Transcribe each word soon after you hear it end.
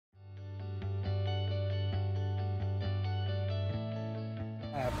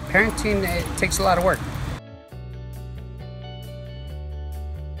Parenting, it takes a lot of work.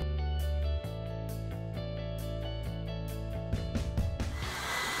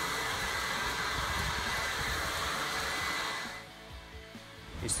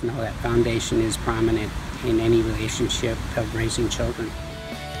 Just to know that foundation is prominent in any relationship of raising children.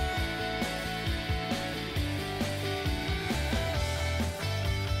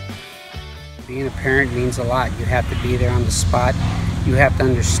 Being a parent means a lot. You have to be there on the spot. You have to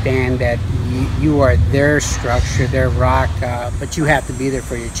understand that you are their structure, their rock, but you have to be there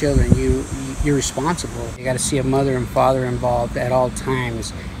for your children. You're responsible. You got to see a mother and father involved at all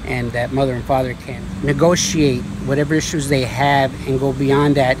times, and that mother and father can negotiate whatever issues they have and go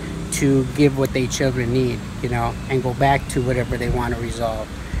beyond that to give what their children need, and go back to whatever they want to resolve.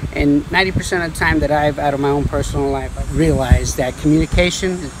 And 90% of the time that out of my own personal life, I've realized that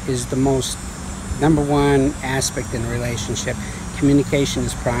communication is the most number one aspect in a relationship. Communication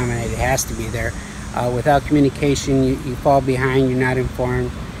is prominent. It has to be there. Without communication, you fall behind, you're not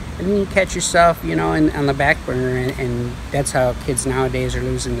informed, and then you catch yourself, on the back burner, and that's how kids nowadays are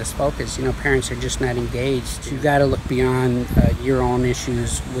losing this focus. Parents are just not engaged. You got to look beyond your own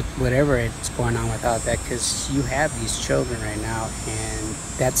issues with whatever it's going on without that, because you have these children right now, and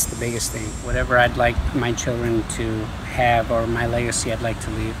that's the biggest thing. Whatever I'd like my children to have, or my legacy I'd like to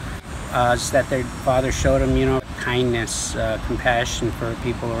leave, is that their father showed them, kindness, compassion for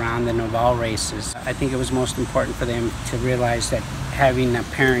people around them of all races. I think it was most important for them to realize that having the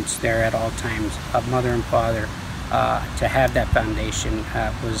parents there at all times, a mother and father, to have that foundation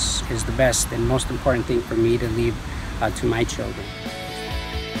is the best and most important thing for me to leave to my children.